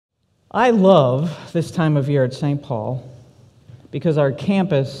I love this time of year at St. Paul because our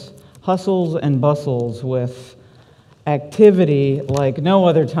campus hustles and bustles with activity like no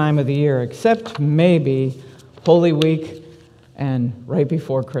other time of the year, except maybe Holy Week and right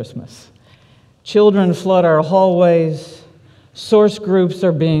before Christmas. Children flood our hallways, source groups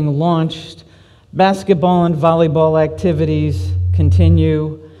are being launched, basketball and volleyball activities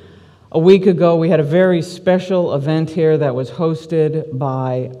continue. A week ago, we had a very special event here that was hosted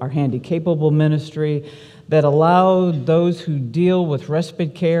by our Handy Capable ministry that allowed those who deal with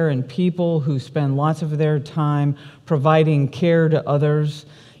respite care and people who spend lots of their time providing care to others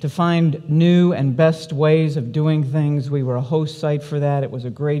to find new and best ways of doing things. We were a host site for that. It was a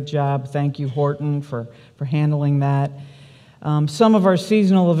great job. Thank you, Horton, for handling that. Some of our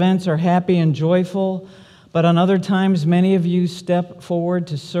seasonal events are happy and joyful, but on other times, many of you step forward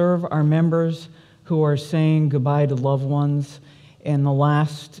to serve our members who are saying goodbye to loved ones. In the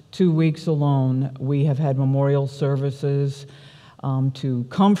last 2 weeks alone, we have had memorial services to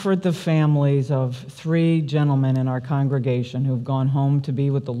comfort the families of 3 gentlemen in our congregation who've gone home to be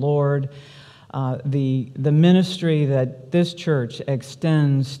with the Lord. The ministry that this church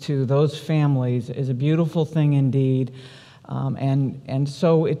extends to those families is a beautiful thing indeed. And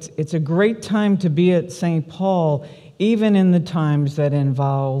so it's a great time to be at St. Paul, even in the times that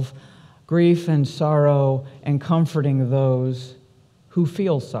involve grief and sorrow and comforting those who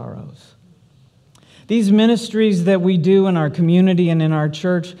feel sorrows. These ministries that we do in our community and in our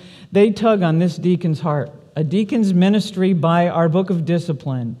church, they tug on this deacon's heart. A deacon's ministry by our book of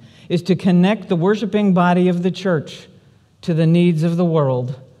discipline is to connect the worshiping body of the church to the needs of the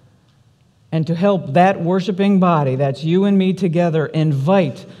world, and to help that worshiping body, that's you and me together,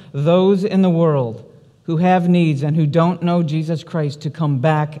 invite those in the world who have needs and who don't know Jesus Christ to come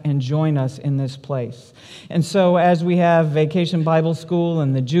back and join us in this place. And so as we have Vacation Bible School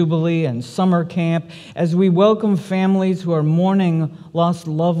and the Jubilee and summer camp, as we welcome families who are mourning lost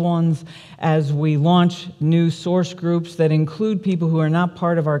loved ones, as we launch new source groups that include people who are not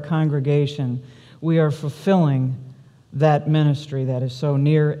part of our congregation, we are fulfilling that ministry that is so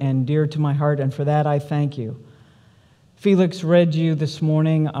near and dear to my heart, and for that I thank you. Felix read you this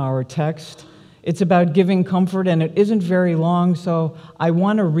morning our text. It's about giving comfort, and it isn't very long, so I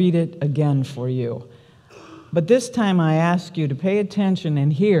want to read it again for you. But this time I ask you to pay attention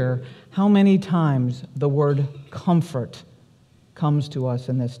and hear how many times the word comfort comes to us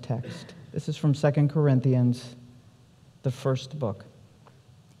in this text. This is from 2 Corinthians, the first book,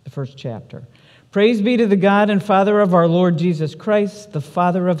 the first chapter. Praise be to the God and Father of our Lord Jesus Christ, the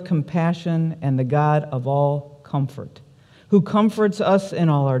Father of compassion and the God of all comfort, who comforts us in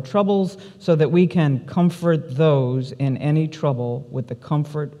all our troubles so that we can comfort those in any trouble with the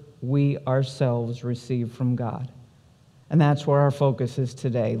comfort we ourselves receive from God. And that's where our focus is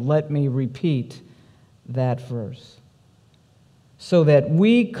today. Let me repeat that verse. So that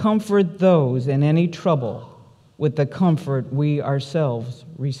we comfort those in any trouble with the comfort we ourselves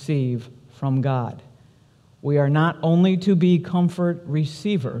receive from God. We are not only to be comfort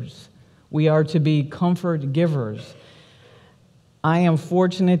receivers, we are to be comfort givers. I am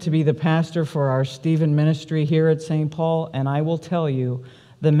fortunate to be the pastor for our Stephen ministry here at St. Paul, and I will tell you,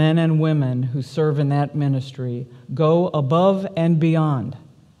 the men and women who serve in that ministry go above and beyond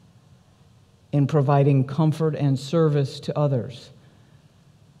in providing comfort and service to others.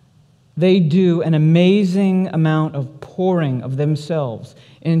 They do an amazing amount of pouring of themselves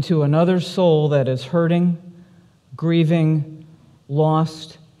into another soul that is hurting, grieving,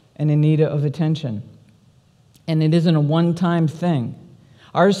 lost, and in need of attention. And it isn't a one-time thing.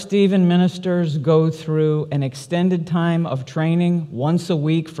 Our Stephen ministers go through an extended time of training once a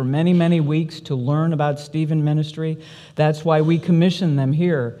week for many, many weeks to learn about Stephen ministry. That's why we commission them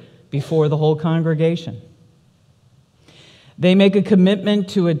here before the whole congregation. They make a commitment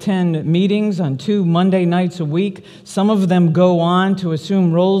to attend meetings on 2 Monday nights a week. Some of them go on to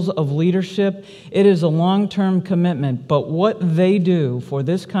assume roles of leadership. It is a long-term commitment, but what they do for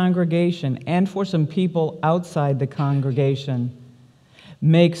this congregation and for some people outside the congregation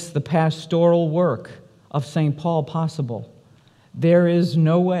makes the pastoral work of St. Paul possible. There is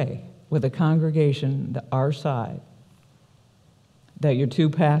no way with a congregation our size that your 2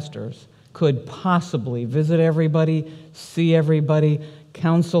 pastors could possibly visit everybody, see everybody,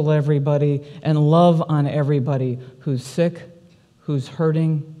 counsel everybody, and love on everybody who's sick, who's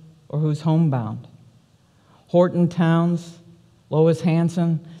hurting, or who's homebound. Horton Towns, Lois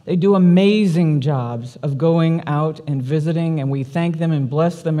Hanson, they do amazing jobs of going out and visiting, and we thank them and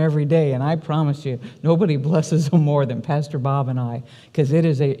bless them every day. And I promise you, nobody blesses them more than Pastor Bob and I, because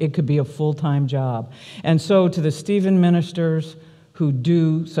it could be a full-time job. And so to the Stephen ministers who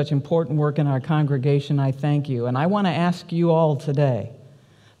do such important work in our congregation, I thank you. And I want to ask you all today,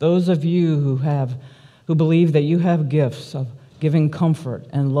 those of you who believe that you have gifts of giving comfort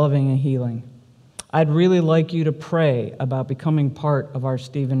and loving and healing, I'd really like you to pray about becoming part of our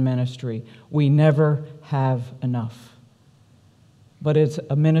Stephen ministry. We never have enough. But it's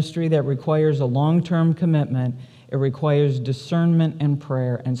a ministry that requires a long-term commitment. It requires discernment and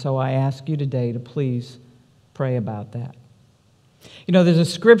prayer. And so I ask you today to please pray about that. You know, there's a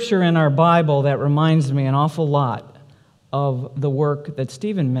scripture in our Bible that reminds me an awful lot of the work that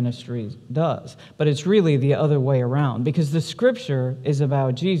Stephen Ministries does. But it's really the other way around, because the scripture is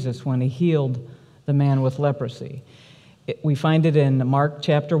about Jesus when he healed the man with leprosy. We find it in Mark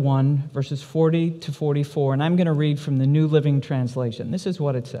chapter 1, verses 40 to 44, and I'm going to read from the New Living Translation. This is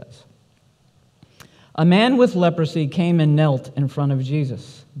what it says. A man with leprosy came and knelt in front of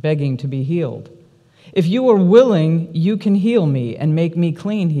Jesus, begging to be healed. "If you are willing, you can heal me and make me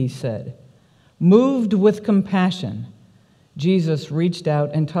clean," he said. Moved with compassion, Jesus reached out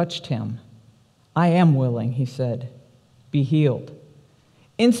and touched him. "I am willing," he said. "Be healed."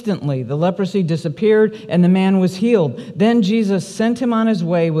 Instantly, the leprosy disappeared and the man was healed. Then Jesus sent him on his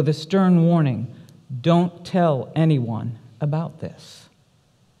way with a stern warning. Don't tell anyone about this.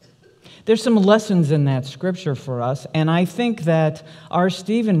 There's some lessons in that scripture for us, and I think that our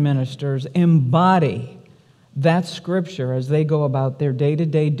Stephen ministers embody that scripture as they go about their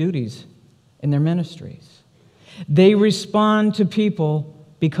day-to-day duties in their ministries. They respond to people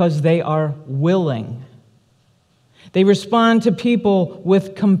because they are willing. They respond to people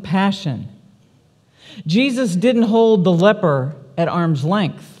with compassion. Jesus didn't hold the leper at arm's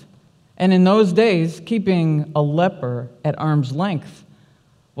length. And in those days, keeping a leper at arm's length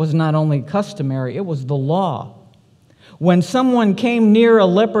was not only customary, it was the law. When someone came near a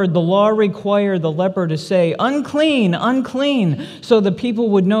leper, the law required the leper to say, "Unclean, unclean," so the people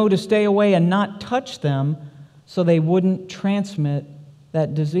would know to stay away and not touch them so they wouldn't transmit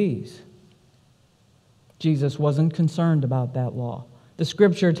that disease. Jesus wasn't concerned about that law. The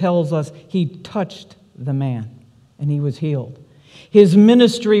scripture tells us he touched the man and he was healed. His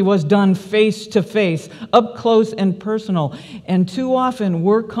ministry was done face to face, up close and personal. And too often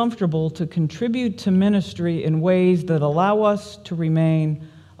we're comfortable to contribute to ministry in ways that allow us to remain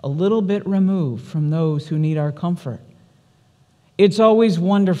a little bit removed from those who need our comfort. It's always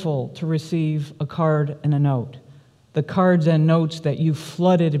wonderful to receive a card and a note. The cards and notes that you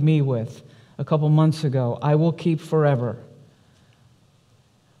flooded me with a couple months ago, I will keep forever.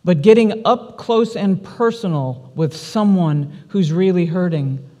 But getting up close and personal with someone who's really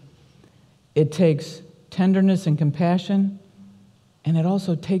hurting, it takes tenderness and compassion, and it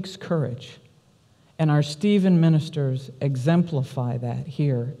also takes courage. And our Stephen ministers exemplify that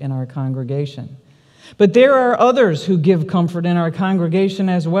here in our congregation. But there are others who give comfort in our congregation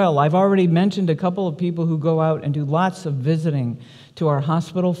as well. I've already mentioned a couple of people who go out and do lots of visiting to our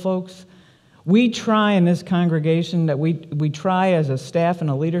hospital folks. We try in this congregation that we try as a staff and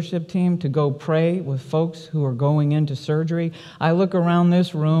a leadership team to go pray with folks who are going into surgery. I look around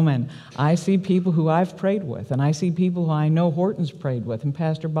this room and I see people who I've prayed with, and I see people who I know Horton's prayed with and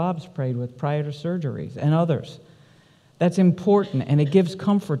Pastor Bob's prayed with prior to surgeries and others. That's important, and it gives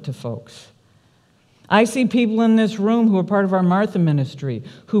comfort to folks. I see people in this room who are part of our Martha ministry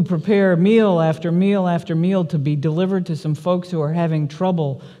who prepare meal after meal after meal to be delivered to some folks who are having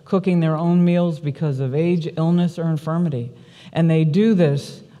trouble cooking their own meals because of age, illness, or infirmity. And they do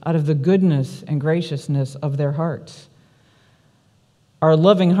this out of the goodness and graciousness of their hearts. Our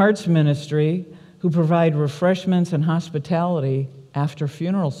Loving Hearts ministry, who provide refreshments and hospitality after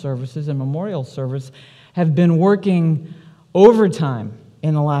funeral services and memorial service, have been working overtime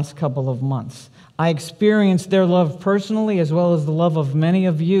in the last couple of months. I experienced their love personally, as well as the love of many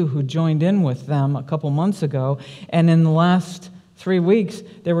of you who joined in with them a couple months ago. And in the last 3 weeks,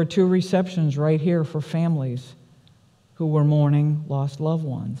 there were 2 receptions right here for families who were mourning lost loved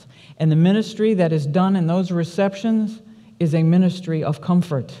ones. And the ministry that is done in those receptions is a ministry of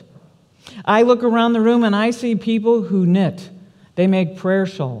comfort. I look around the room and I see people who knit. They make prayer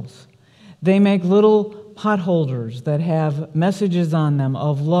shawls. They make little pot holders that have messages on them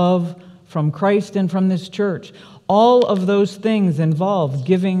of love from Christ and from this church. All of those things involve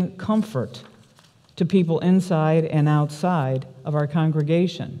giving comfort to people inside and outside of our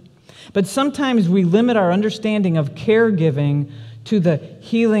congregation. But sometimes we limit our understanding of caregiving to the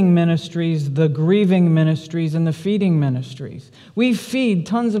healing ministries, the grieving ministries, and the feeding ministries. We feed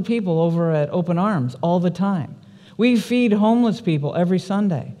tons of people over at Open Arms all the time. We feed homeless people every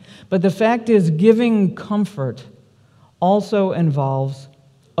Sunday. But the fact is, giving comfort also involves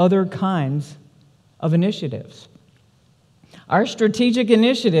other kinds of initiatives. Our strategic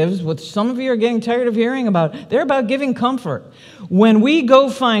initiatives, which some of you are getting tired of hearing about, they're about giving comfort. When we go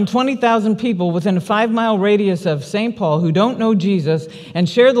find 20,000 people within a 5-mile radius of St. Paul who don't know Jesus and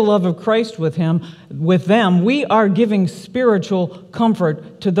share the love of Christ with them, we are giving spiritual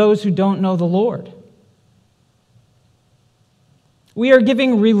comfort to those who don't know the Lord. We are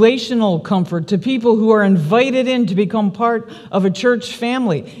giving relational comfort to people who are invited in to become part of a church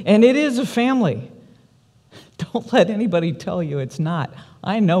family. And it is a family. Don't let anybody tell you it's not.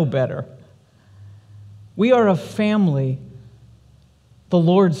 I know better. We are a family, the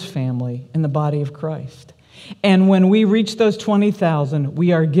Lord's family in the body of Christ. And when we reach those 20,000,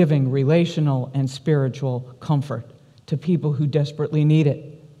 we are giving relational and spiritual comfort to people who desperately need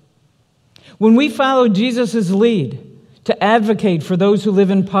it. When we follow Jesus' lead to advocate for those who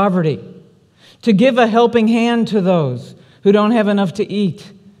live in poverty, to give a helping hand to those who don't have enough to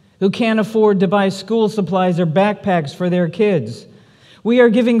eat, who can't afford to buy school supplies or backpacks for their kids. We are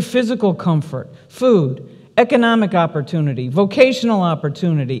giving physical comfort, food, economic opportunity, vocational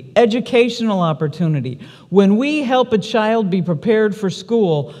opportunity, educational opportunity. When we help a child be prepared for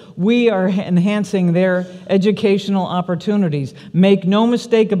school, we are enhancing their educational opportunities. Make no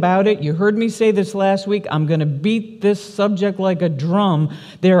mistake about it. You heard me say this last week. I'm going to beat this subject like a drum.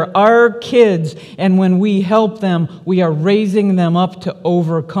 There are kids, and when we help them, we are raising them up to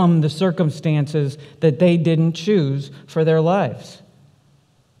overcome the circumstances that they didn't choose for their lives.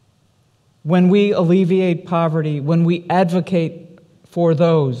 When we alleviate poverty, when we advocate for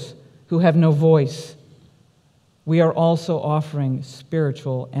those who have no voice, we are also offering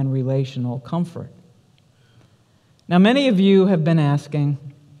spiritual and relational comfort. Now, many of you have been asking,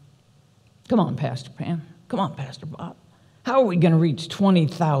 come on, Pastor Pam, come on, Pastor Bob, how are we going to reach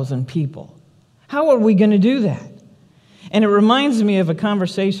 20,000 people? How are we going to do that? And it reminds me of a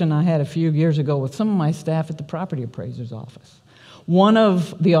conversation I had a few years ago with some of my staff at the property appraiser's office. One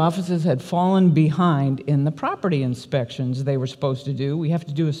of the offices had fallen behind in the property inspections they were supposed to do. We have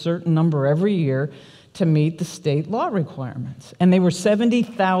to do a certain number every year to meet the state law requirements. And they were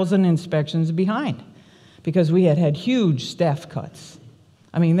 70,000 inspections behind because we had huge staff cuts.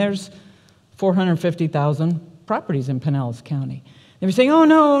 I mean, there's 450,000 properties in Pinellas County. They were saying, oh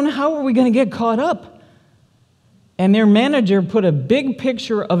no, how are we going to get caught up? And their manager put a big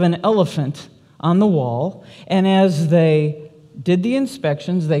picture of an elephant on the wall, and as they did the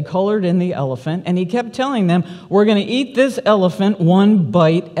inspections, they colored in the elephant, and he kept telling them, we're going to eat this elephant one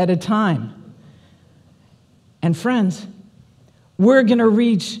bite at a time. And friends, we're going to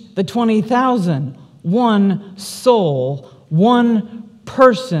reach the 20,000, one soul, one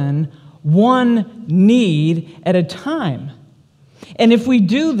person, one need at a time. And if we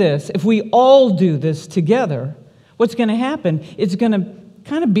do this, if we all do this together, what's going to happen? It's going to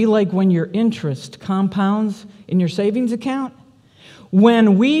kind of be like when your interest compounds in your savings account.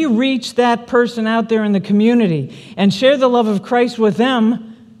 When we reach that person out there in the community and share the love of Christ with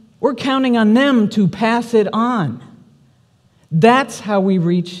them, we're counting on them to pass it on. That's how we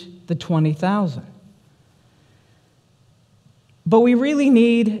reach the 20,000. But we really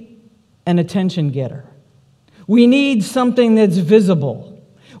need an attention getter. We need something that's visible.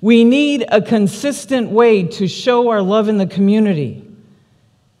 We need a consistent way to show our love in the community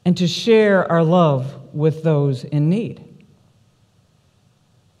and to share our love with those in need.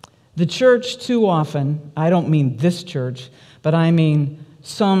 The church too often, I don't mean this church, but I mean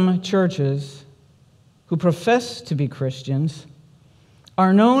some churches who profess to be Christians,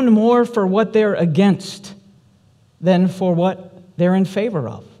 are known more for what they're against than for what they're in favor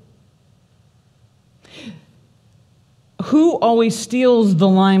of. Who always steals the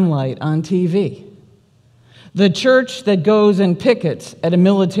limelight on TV? The church that goes and pickets at a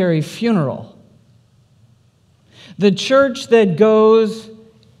military funeral. The church that goes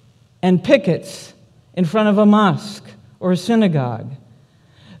and pickets in front of a mosque or a synagogue.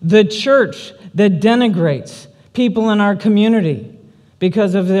 The church that denigrates people in our community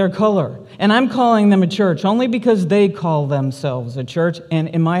because of their color. And I'm calling them a church only because they call themselves a church. And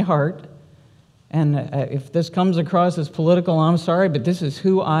in my heart, and if this comes across as political, I'm sorry, but this is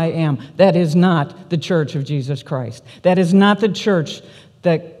who I am. That is not the church of Jesus Christ. That is not the church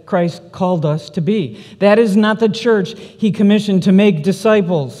that Christ called us to be. That is not the church He commissioned to make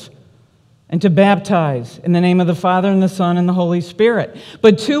disciples and to baptize in the name of the Father and the Son and the Holy Spirit.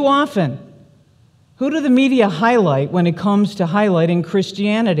 But too often, who do the media highlight when it comes to highlighting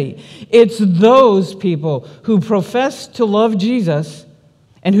Christianity? It's those people who profess to love Jesus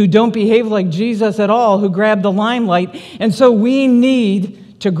and who don't behave like Jesus at all, who grab the limelight. And so we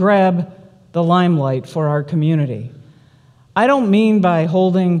need to grab the limelight for our community. I don't mean by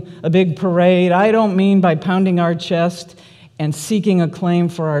holding a big parade. I don't mean by pounding our chest and seeking acclaim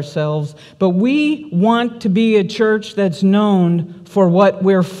for ourselves, but we want to be a church that's known for what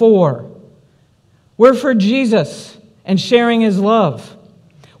we're for. We're for Jesus and sharing His love.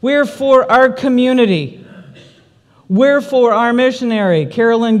 We're for our community. We're for our missionary,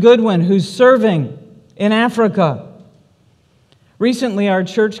 Carolyn Goodwin, who's serving in Africa. Recently, our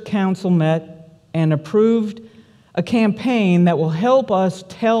church council met and approved a campaign that will help us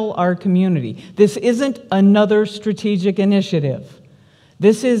tell our community. This isn't another strategic initiative.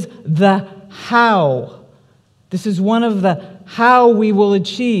 This is the how. This is one of the how we will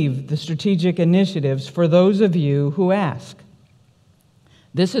achieve the strategic initiatives for those of you who ask.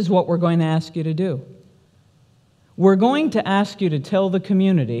 This is what we're going to ask you to do. We're going to ask you to tell the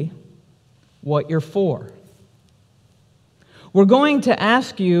community what you're for. We're going to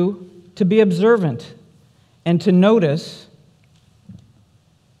ask you to be observant and to notice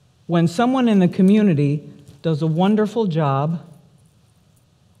when someone in the community does a wonderful job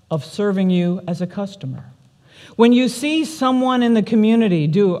of serving you as a customer. When you see someone in the community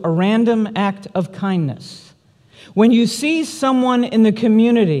do a random act of kindness, when you see someone in the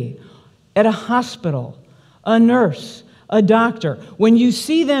community at a hospital, a nurse, a doctor, when you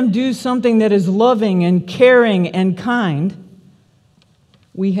see them do something that is loving and caring and kind,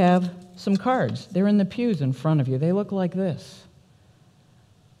 we have some cards. They're in the pews in front of you. They look like this.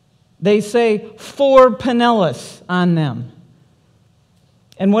 They say, "For Pinellas" on them.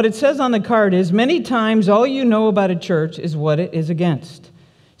 And what it says on the card is, many times all you know about a church is what it is against.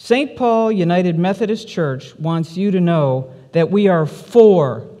 St. Paul United Methodist Church wants you to know that we are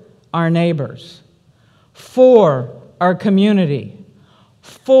for our neighbors, for our community,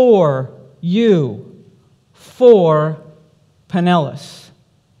 for you, for Pinellas.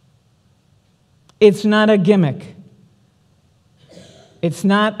 It's not a gimmick. It's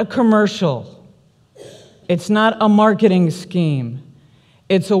not a commercial. It's not a marketing scheme.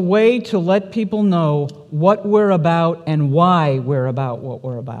 It's a way to let people know what we're about and why we're about what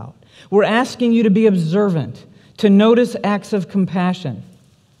we're about. We're asking you to be observant, to notice acts of compassion.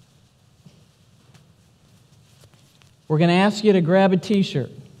 We're going to ask you to grab a t-shirt,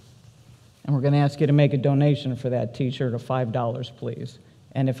 and we're going to ask you to make a donation for that t-shirt of $5, please.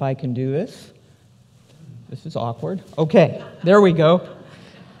 And if I can do this... This is awkward. Okay, there we go.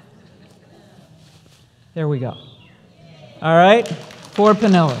 There we go. All right, for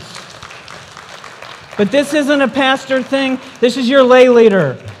Pinellas. But this isn't a pastor thing. This is your lay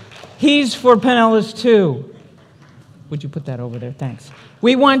leader. He's for Pinellas too. Would you put that over there? Thanks.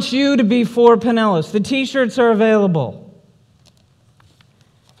 We want you to be for Pinellas. The t-shirts are available.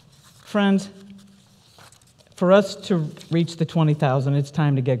 Friends, for us to reach the 20,000, it's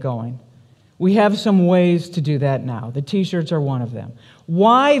time to get going. We have some ways to do that now. The t-shirts are one of them.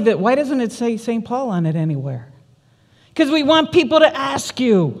 Why doesn't it say St. Paul on it anywhere? Because we want people to ask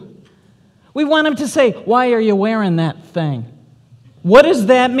you. We want them to say, "Why are you wearing that thing? What does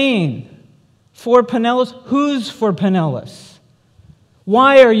that mean? For Pinellas? Who's for Pinellas?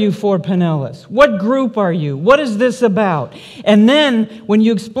 Why are you for Pinellas? What group are you? What is this about?" And then, when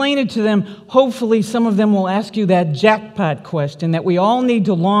you explain it to them, hopefully some of them will ask you that jackpot question that we all need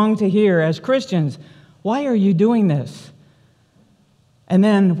to long to hear as Christians. Why are you doing this? And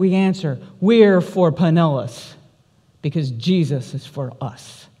then we answer, we're for Pinellas because Jesus is for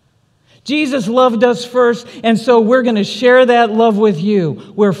us. Jesus loved us first, and so we're going to share that love with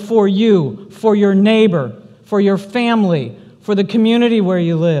you. We're for you, for your neighbor, for your family, for the community where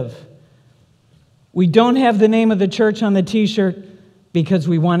you live. We don't have the name of the church on the t-shirt because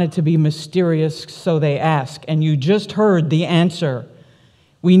we want it to be mysterious, so they ask. And you just heard the answer.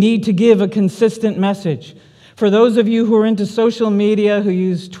 We need to give a consistent message. For those of you who are into social media, who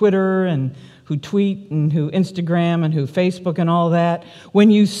use Twitter and who tweet and who Instagram and who Facebook and all that,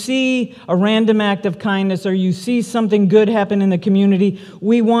 when you see a random act of kindness or you see something good happen in the community,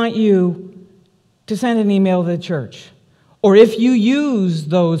 we want you to send an email to the church. Or if you use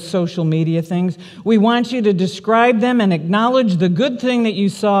those social media things, we want you to describe them and acknowledge the good thing that you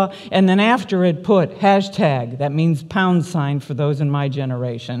saw, and then after it put hashtag, that means £, for those in my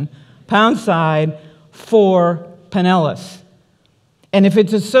generation, £, for Pinellas. And if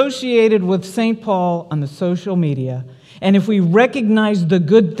it's associated with St. Paul on the social media, and if we recognize the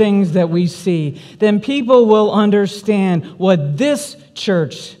good things that we see, then people will understand what this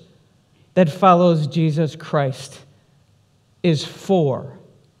church that follows Jesus Christ is for,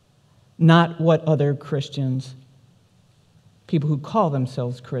 not what other Christians, people who call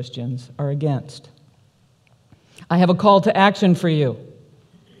themselves Christians, are against. I have a call to action for you.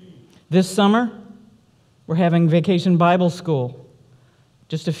 This summer, we're having Vacation Bible School,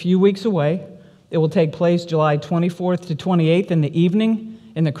 just a few weeks away. It will take place July 24th to 28th in the evening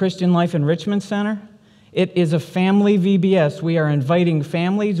in the Christian Life Enrichment Center. It is a family VBS. We are inviting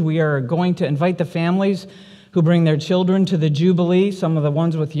families. We are going to invite the families who bring their children to the Jubilee. Some of the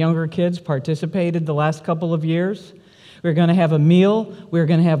ones with younger kids participated the last couple of years. We're going to have a meal. We're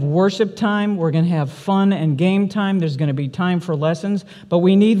going to have worship time. We're going to have fun and game time. There's going to be time for lessons, but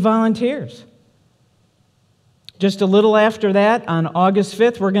we need volunteers. Just a little after that, on August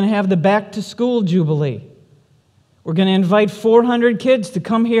 5th, we're going to have the Back to School Jubilee. We're going to invite 400 kids to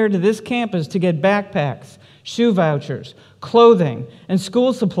come here to this campus to get backpacks, shoe vouchers, clothing, and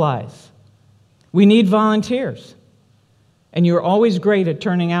school supplies. We need volunteers. And you're always great at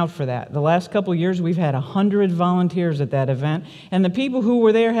turning out for that. The last couple of years, we've had 100 volunteers at that event, and the people who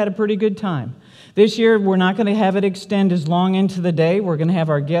were there had a pretty good time. This year, we're not going to have it extend as long into the day. We're going to have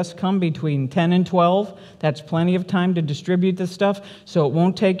our guests come between 10 and 12. That's plenty of time to distribute the stuff, so it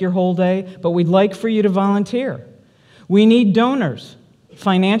won't take your whole day, but we'd like for you to volunteer. We need donors.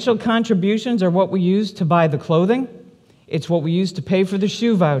 Financial contributions are what we use to buy the clothing. It's what we use to pay for the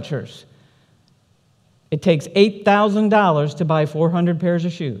shoe vouchers. It takes $8,000 to buy 400 pairs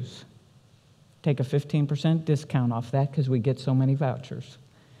of shoes. Take a 15% discount off that because we get so many vouchers.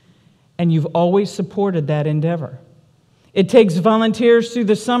 And you've always supported that endeavor. It takes volunteers through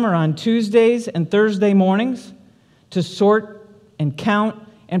the summer on Tuesdays and Thursday mornings to sort and count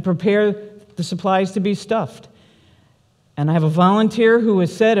and prepare the supplies to be stuffed. And I have a volunteer who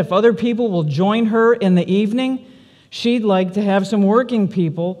has said if other people will join her in the evening, she'd like to have some working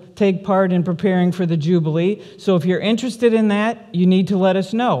people take part in preparing for the Jubilee. So if you're interested in that, you need to let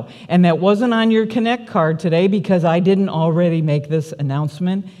us know. And that wasn't on your Connect card today because I didn't already make this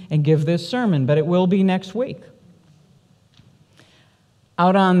announcement and give this sermon, but it will be next week.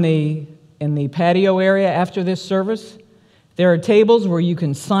 Out in the patio area after this service, there are tables where you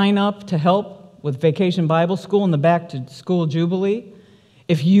can sign up to help with Vacation Bible School and the Back to School Jubilee.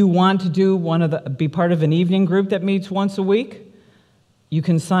 If you want to be part of an evening group that meets once a week, you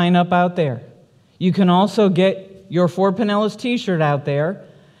can sign up out there. You can also get your Fort Pinellas t-shirt out there.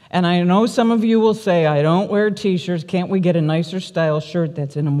 And I know some of you will say, I don't wear t-shirts. Can't we get a nicer style shirt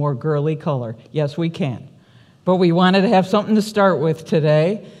that's in a more girly color? Yes, we can. But we wanted to have something to start with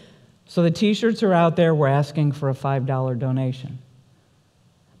today. So the t-shirts are out there. We're asking for a $5 donation.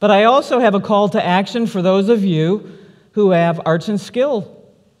 But I also have a call to action for those of you who have arts and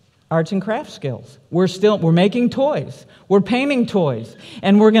craft skills. We're making toys. We're painting toys.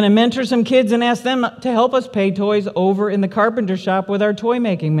 And we're going to mentor some kids and ask them to help us paint toys over in the carpenter shop with our toy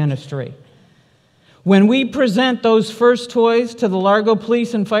making ministry. When we present those first toys to the Largo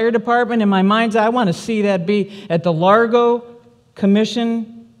Police and Fire Department, in my mind's eye, I want to see that be at the Largo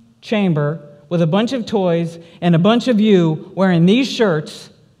Commission Chamber with a bunch of toys and a bunch of you wearing these shirts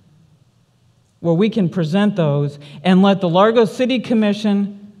where we can present those and let the Largo City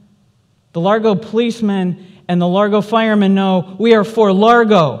Commission, the Largo policemen, and the Largo firemen know we are for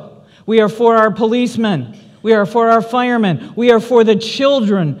Largo. We are for our policemen. We are for our firemen. We are for the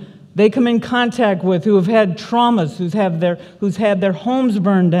children they come in contact with who have had traumas, who's had their homes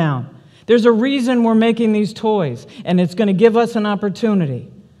burned down. There's a reason we're making these toys, and it's going to give us an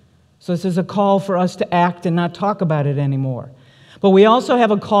opportunity. So this is a call for us to act and not talk about it anymore. But we also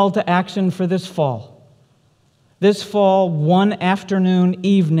have a call to action for this fall. This fall, one afternoon,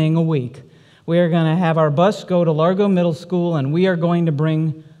 evening a week, we are going to have our bus go to Largo Middle School, and we are going to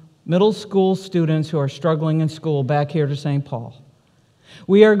bring middle school students who are struggling in school back here to St. Paul.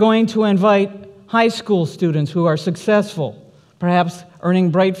 We are going to invite high school students who are successful, perhaps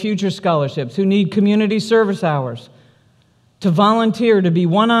earning Bright Future scholarships, who need community service hours, to volunteer to be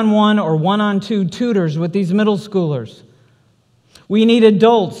one-on-one or one-on-two tutors with these middle schoolers. We need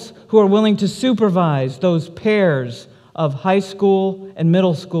adults who are willing to supervise those pairs of high school and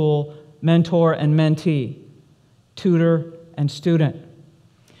middle school mentor and mentee, tutor and student.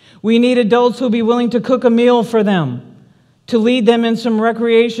 We need adults who will be willing to cook a meal for them, to lead them in some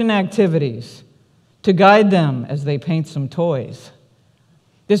recreation activities, to guide them as they paint some toys.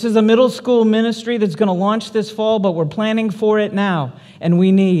 This is a middle school ministry that's going to launch this fall, but we're planning for it now, and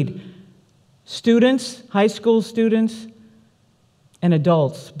we need students, high school students, and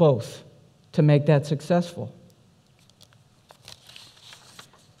adults, both, to make that successful.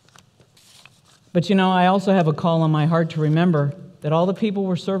 But you know, I also have a call on my heart to remember that all the people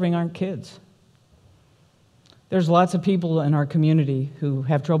we're serving aren't kids. There's lots of people in our community who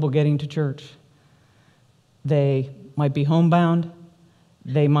have trouble getting to church. They might be homebound.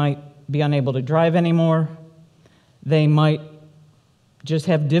 They might be unable to drive anymore. They might just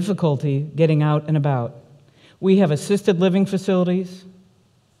have difficulty getting out and about. We have assisted living facilities.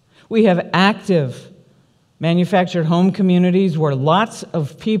 We have active manufactured home communities where lots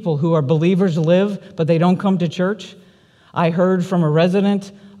of people who are believers live, but they don't come to church. I heard from a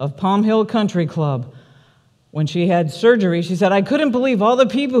resident of Palm Hill Country Club. When she had surgery, she said, I couldn't believe all the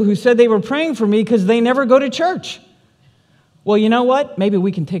people who said they were praying for me because they never go to church. Well, you know what? Maybe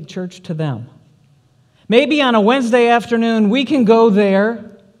we can take church to them. Maybe on a Wednesday afternoon, we can go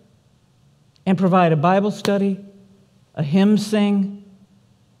there and provide a Bible study, a hymn sing,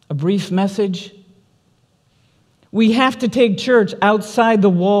 a brief message. We have to take church outside the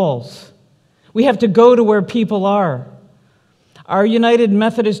walls. We have to go to where people are. Our United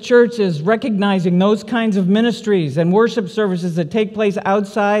Methodist Church is recognizing those kinds of ministries and worship services that take place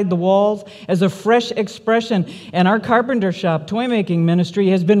outside the walls as a fresh expression. And our carpenter shop toy making ministry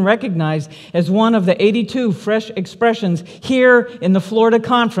has been recognized as one of the 82 fresh expressions here in the Florida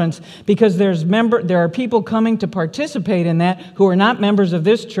Conference because there are people coming to participate in that who are not members of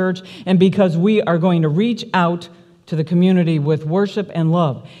this church, and because we are going to reach out to the community with worship and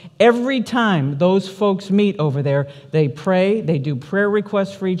love. Every time those folks meet over there, they pray, they do prayer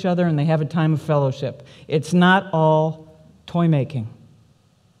requests for each other, and they have a time of fellowship. It's not all toy making.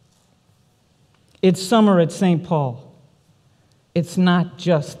 It's summer at St. Paul. It's not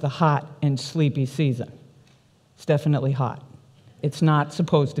just the hot and sleepy season. It's definitely hot. It's not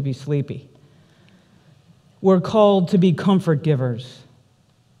supposed to be sleepy. We're called to be comfort givers.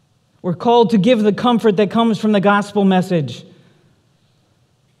 We're called to give the comfort that comes from the gospel message.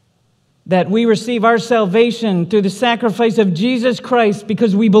 That we receive our salvation through the sacrifice of Jesus Christ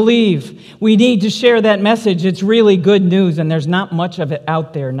because we believe. We need to share that message. It's really good news, and there's not much of it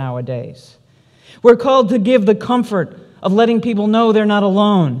out there nowadays. We're called to give the comfort of letting people know they're not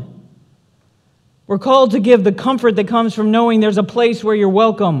alone. We're called to give the comfort that comes from knowing there's a place where you're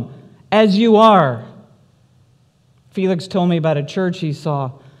welcome as you are. Felix told me about a church he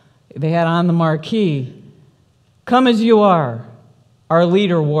saw. They had on the marquee, "Come as you are." Our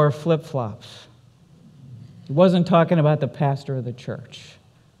leader wore flip-flops. He wasn't talking about the pastor of the church.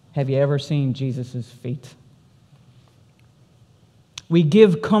 Have you ever seen Jesus' feet? We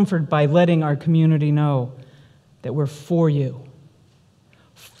give comfort by letting our community know that we're for you,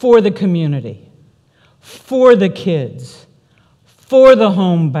 for the community, for the kids, for the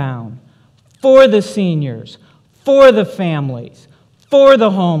homebound, for the seniors, for the families, for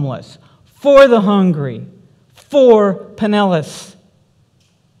the homeless, for the hungry, for Pinellas.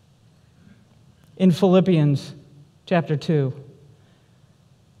 In Philippians chapter 2,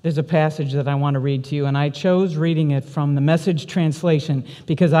 there's a passage that I want to read to you, and I chose reading it from the Message translation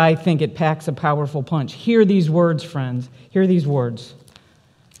because I think it packs a powerful punch. Hear these words, friends. Hear these words.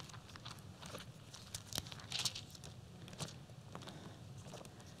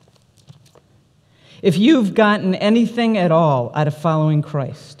 If you've gotten anything at all out of following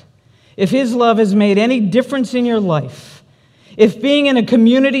Christ, if His love has made any difference in your life, if being in a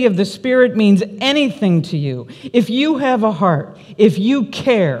community of the Spirit means anything to you, if you have a heart, if you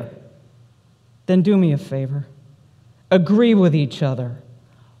care, then do me a favor. Agree with each other.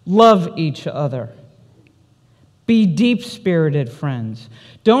 Love each other. Be deep-spirited friends.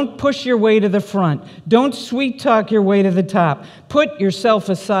 Don't push your way to the front. Don't sweet-talk your way to the top. Put yourself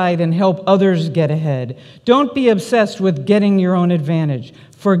aside and help others get ahead. Don't be obsessed with getting your own advantage.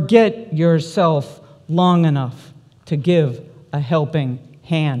 Forget yourself long enough to give a helping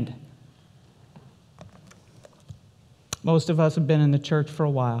hand. Most of us have been in the church for a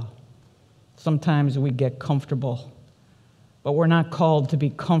while. Sometimes we get comfortable, but we're not called to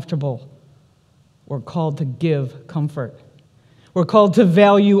be comfortable. We're called to give comfort. We're called to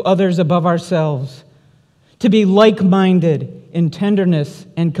value others above ourselves, to be like-minded in tenderness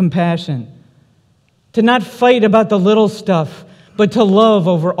and compassion, to not fight about the little stuff, but to love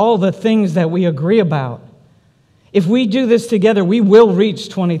over all the things that we agree about. If we do this together, we will reach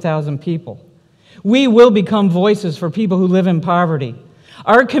 20,000 people. We will become voices for people who live in poverty.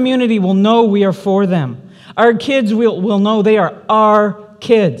 Our community will know we are for them. Our kids will know they are our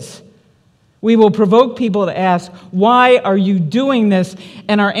kids. We will provoke people to ask, why are you doing this?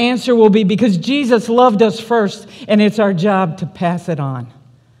 And our answer will be, because Jesus loved us first, and it's our job to pass it on.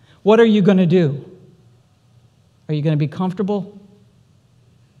 What are you going to do? Are you going to be comfortable?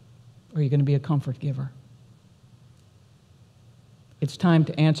 Or are you going to be a comfort giver? It's time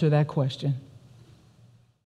to answer that question.